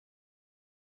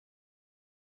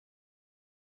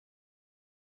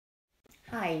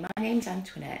Hi, my name's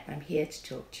Antoinette and I'm here to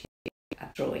talk to you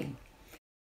about drawing.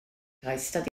 I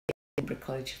studied at Edinburgh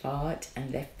College of Art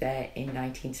and left there in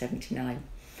 1979.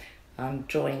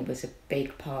 Drawing was a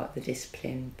big part of the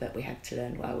discipline that we had to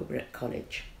learn while we were at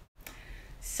college.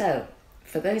 So,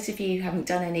 for those of you who haven't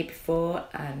done any before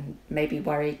and maybe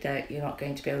worried that you're not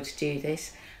going to be able to do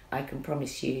this, I can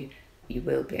promise you, you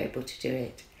will be able to do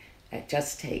it. It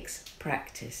just takes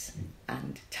practice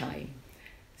and time.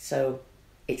 So,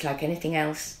 it's like anything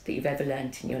else that you've ever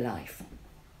learnt in your life.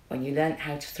 When you learnt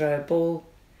how to throw a ball,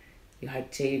 you had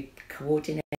to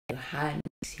coordinate your hands,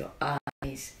 your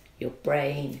eyes, your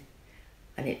brain,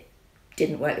 and it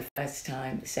didn't work the first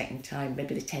time, the second time,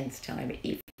 maybe the 10th time it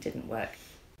even didn't work.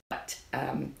 But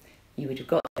you would have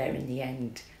got there in the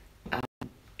end.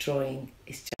 Drawing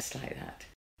is just like that.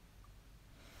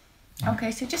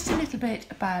 Okay, so just a little bit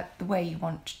about the way you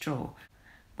want to draw.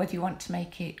 Whether you want to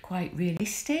make it quite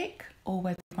realistic or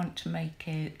whether you want to make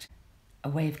it a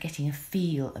way of getting a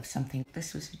feel of something.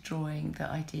 This was a drawing that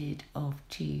I did of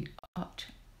two art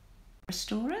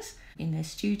restorers in their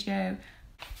studio.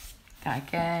 That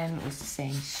again was the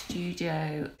same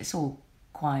studio. It's all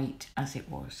quite as it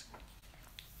was.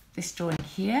 This drawing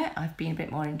here, I've been a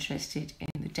bit more interested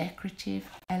in the decorative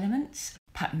elements,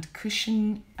 patterned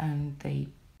cushion and the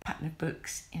pattern of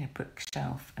books in a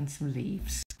bookshelf and some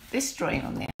leaves. This drawing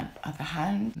on the other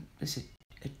hand, there's a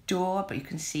door, but you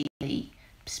can see the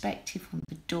perspective on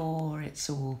the door. It's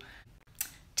all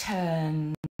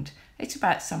turned. It's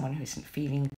about someone who isn't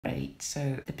feeling great,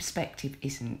 so the perspective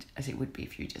isn't as it would be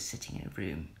if you were just sitting in a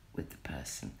room with the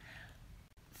person.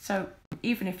 So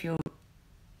even if you're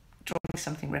drawing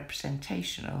something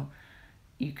representational,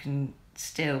 you can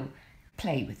still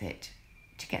play with it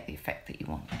to get the effect that you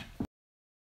want.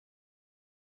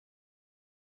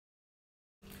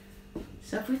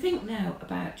 So if we think now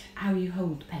about how you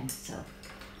hold the pencil.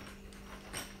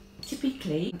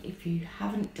 Typically, if you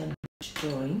haven't done much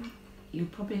drawing, you'll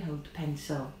probably hold the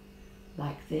pencil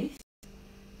like this,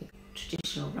 the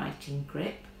traditional writing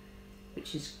grip,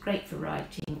 which is great for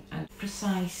writing and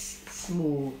precise,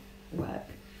 small work.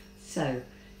 So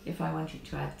if I wanted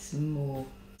to add some more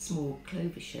small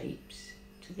clover shapes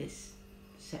to this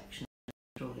section of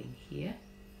drawing here,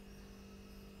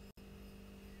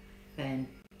 then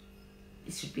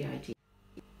this would be ideal.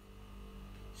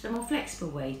 So a more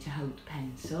flexible way to hold the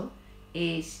pencil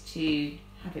is to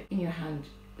have it in your hand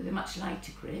with a much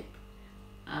lighter grip,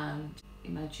 and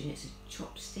imagine it's a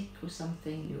chopstick or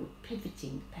something. You're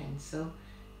pivoting the pencil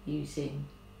using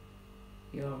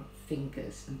your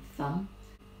fingers and thumb,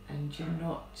 and you're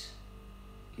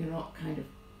not kind of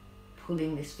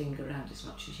pulling this finger around as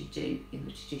much as you do in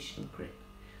the traditional grip,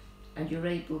 and you're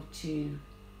able to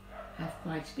have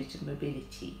quite a bit of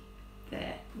mobility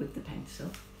there with the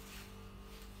pencil.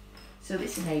 So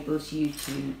this enables you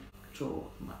to draw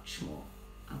much more.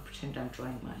 I'll pretend I'm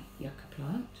drawing my yucca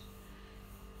plant,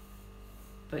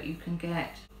 but you can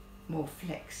get more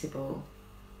flexible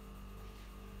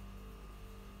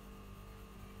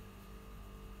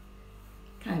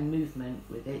kind of movement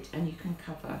with it, and you can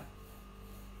cover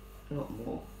a lot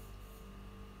more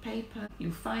paper.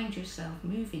 You'll find yourself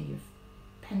moving your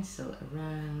pencil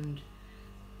around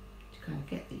to kind of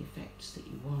get the effects that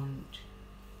you want,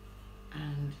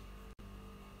 and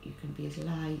you can be as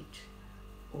light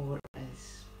or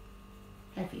as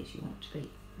heavy as you want to be,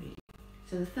 really.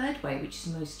 So the third way, which is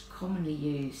most commonly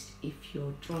used if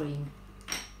you're drawing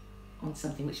on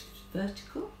something which is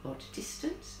vertical or at a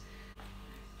distance,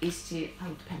 is to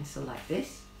hold the pencil like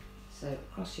this. So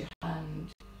across your hand,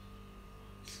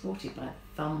 supported by the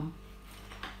thumb,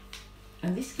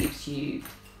 and this gives you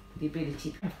the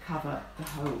ability to cover the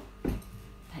whole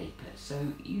paper.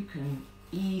 So you can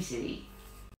easily,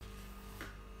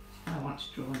 I want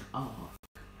to draw an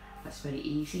arc. That's very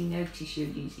easy. Notice you're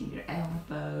using your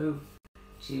elbow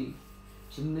to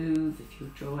move. If you're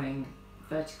drawing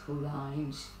vertical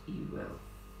lines, you will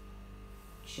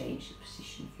change the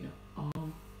position of your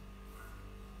arm.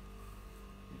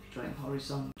 If you're drawing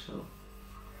horizontal,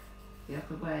 the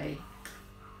other way.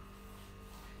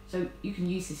 So you can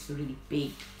use this for really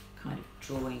big kind of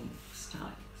drawing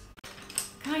styles.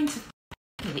 Kinds of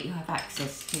paper that you have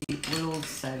access to will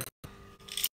also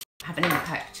have an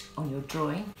impact on your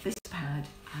drawing. This pad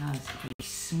has a very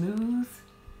smooth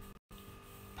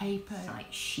paper,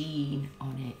 like sheen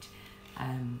on it.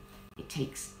 It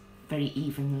takes very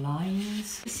even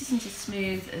lines. This isn't as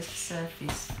smooth as the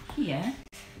surface here.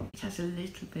 It has a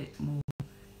little bit more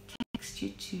texture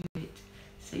to it,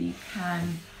 so you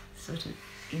can sort of,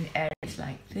 in areas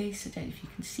like this, I don't know if you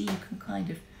can see, you can kind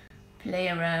of play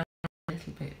around a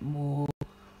little bit more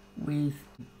with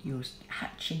your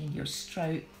hatching and your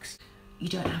strokes. You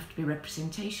don't have to be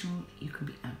representational, you can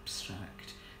be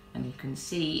abstract. And you can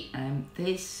see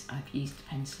this, I've used a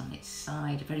pencil on its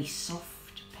side, a very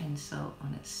soft pencil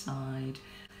on its side.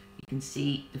 You can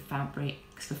see the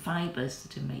fabrics, the fibres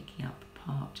that are making up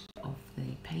part of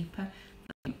the paper,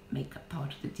 that make up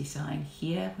part of the design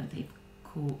here, where they've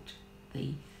caught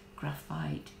the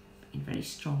graphite in a very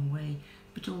strong way,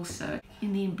 but also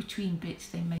in the in-between bits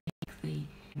they make the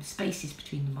spaces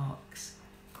between the marks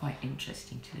quite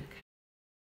interesting to look at.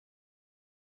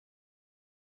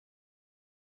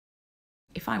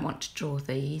 If I want to draw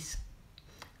these,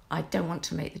 I don't want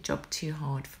to make the job too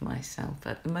hard for myself.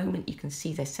 At the moment you can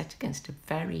see they're set against a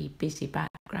very busy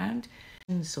background.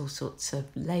 There's all sorts of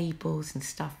labels and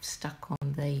stuff stuck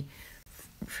on the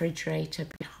refrigerator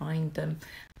behind them.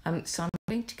 So I'm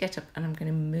going to get up and I'm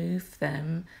going to move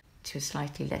them to a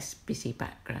slightly less busy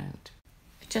background.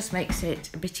 It just makes it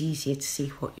a bit easier to see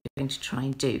what you're going to try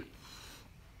and do.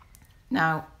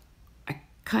 Now, I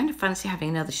kind of fancy having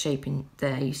another shape in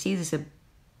there. You see there's a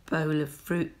bowl of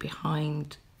fruit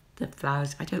behind the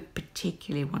flowers. I don't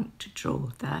particularly want to draw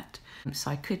that,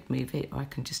 so I could move it or I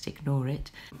can just ignore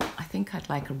it. I think I'd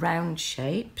like a round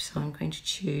shape, so I'm going to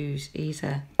choose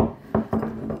either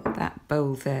that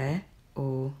bowl there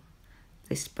or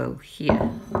this bowl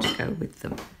here to go with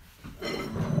them.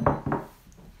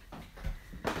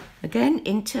 Again,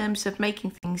 in terms of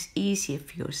making things easier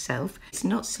for yourself, it's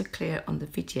not so clear on the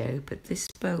video, but this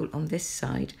bowl on this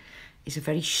side is a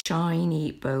very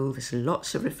shiny bowl. There's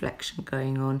lots of reflection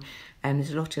going on, and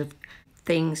there's a lot of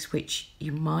things which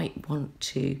you might want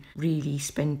to really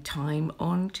spend time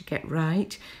on to get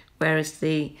right, whereas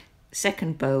the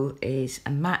second bowl is a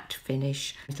matte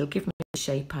finish. It'll give me the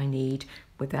shape I need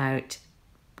without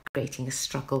creating a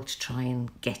struggle to try and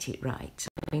get it right. So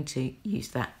I'm going to use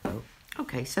that bowl.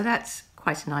 Okay, so that's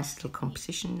quite a nice little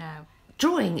composition now.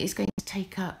 Drawing is going to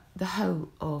take up the whole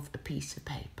of a piece of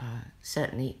paper,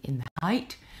 certainly in the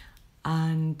height,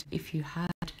 and if you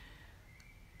had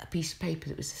a piece of paper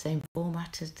that was the same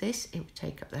format as this, it would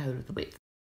take up the whole of the width.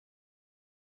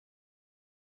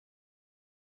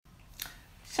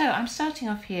 So I'm starting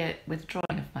off here with a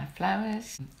drawing of my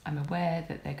flowers. I'm aware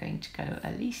that they're going to go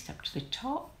at least up to the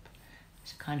top.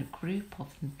 There's a kind of group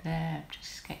of them there. I'm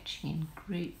just sketching in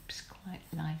groups quite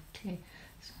lightly.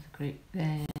 So the group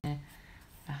there.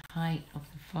 The height of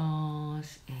the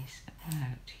vase is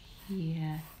about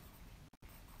here.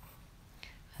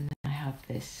 And then I have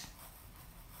this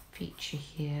feature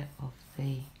here of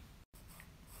the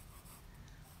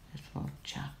little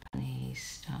Japanese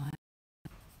style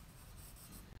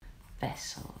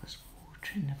vessels,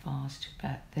 water in the vase to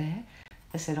about there.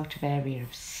 There's a lot of area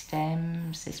of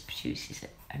stems. This produces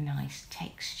a nice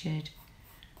textured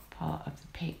part of the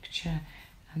picture.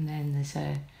 And then there's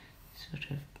a sort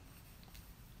of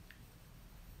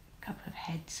couple of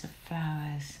heads of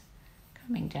flowers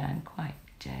coming down quite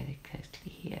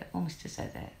delicately here, almost as though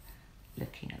they're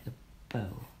looking at the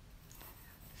bowl.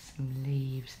 Some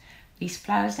leaves. These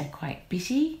flowers, they're quite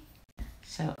busy,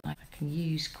 so I can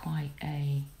use quite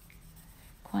a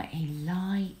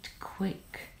light,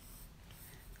 quick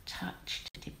touch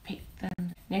to depict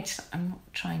them. Notice I'm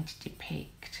not trying to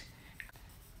depict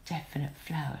definite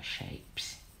flower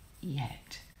shapes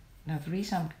yet. Now the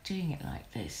reason I'm doing it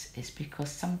like this is because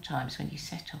sometimes when you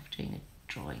set off doing a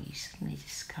drawing you suddenly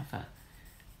discover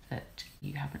that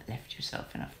you haven't left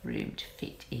yourself enough room to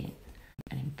fit in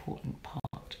an important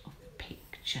part of the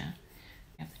picture.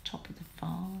 You have the top of the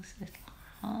vase, a little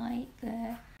height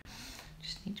there.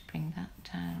 Just need to bring that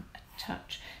down a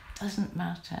touch. Doesn't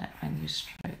matter when your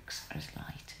strokes are as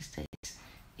light as this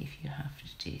if you have to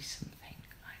do something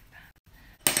like that.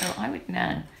 So I would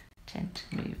now tend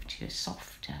to move to a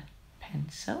softer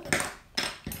pencil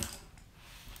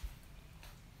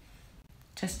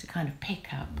just to kind of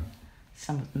pick up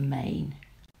some of the main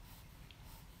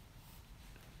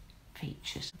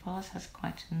features. The vase has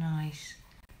quite a nice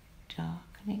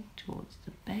darkening towards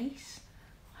the base.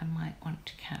 I might want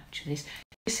to capture this.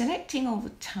 You're selecting all the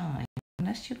time,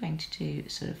 unless you're going to do a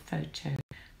sort of photo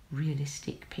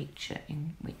realistic picture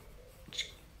in which,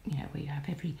 you know, where you have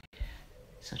every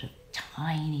sort of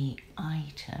tiny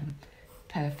item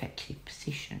perfectly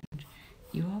positioned.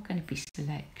 You are going to be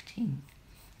selecting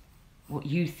what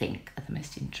you think are the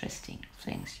most interesting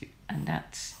things, and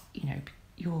that's, you know,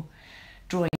 your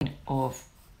drawing of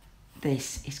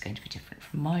this is going to be different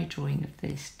from my drawing of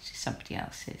this to somebody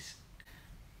else's.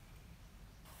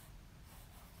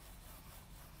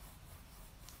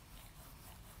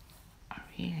 I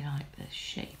really like the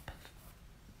shape of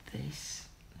this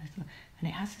little, and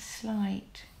it has a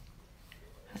slight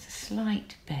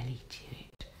belly to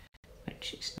it,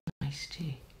 which is nice to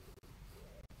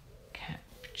capture.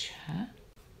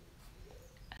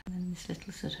 its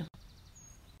little sort of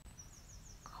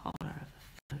collar of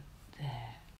a foot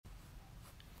there.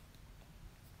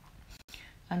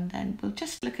 And then we'll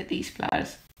just look at these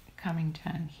flowers coming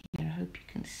down here. I hope you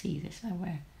can see this.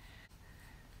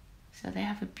 So they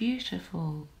have a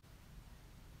beautiful,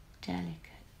 delicate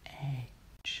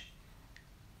edge.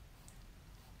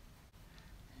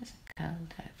 There's a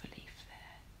curled over leaf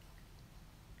there.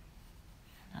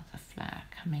 Another flower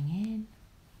coming in.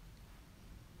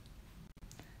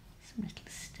 Some little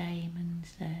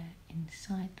stamens there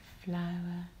inside the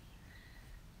flower.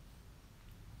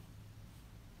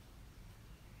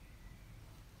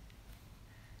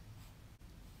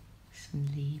 Some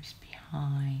leaves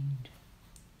behind.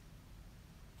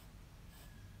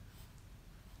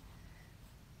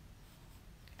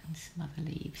 And some other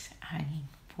leaves hanging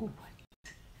forward.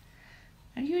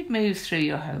 And you would move through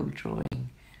your whole drawing,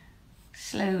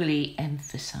 slowly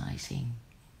emphasising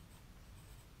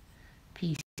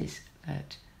pieces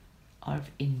that are of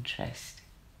interest.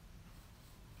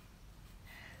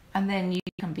 And then you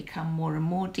can become more and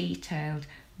more detailed,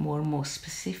 more and more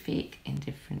specific in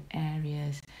different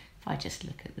areas. If I just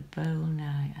look at the bowl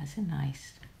now, it has a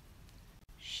nice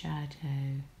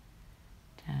shadow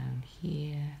down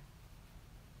here.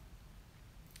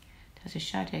 It has a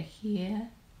shadow here,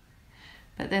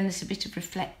 but then there's a bit of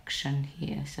reflection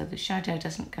here, so the shadow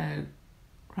doesn't go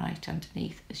right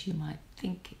underneath as you might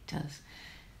think it does.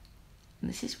 And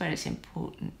this is where it's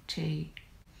important to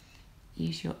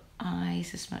use your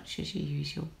eyes as much as you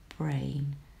use your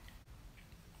brain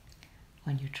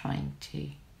when you're trying to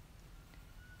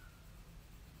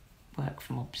work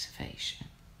from observation.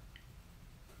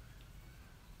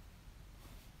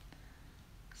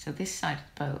 So this side of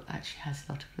the bowl actually has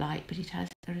a lot of light, but it has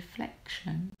a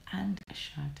reflection and a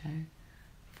shadow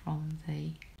from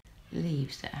the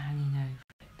leaves that are hanging over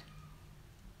it.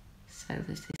 So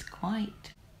there's this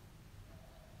quite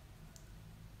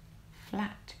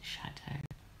flat shadow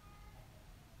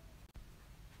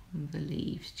from the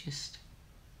leaves just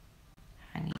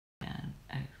hanging down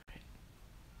over it.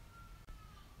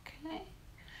 Okay,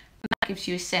 and that gives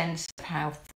you a sense of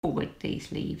how forward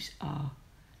these leaves are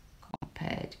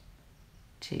compared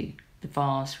to the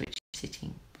vase which is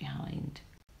sitting behind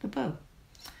the bowl.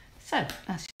 So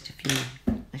that's just a few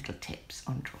little tips.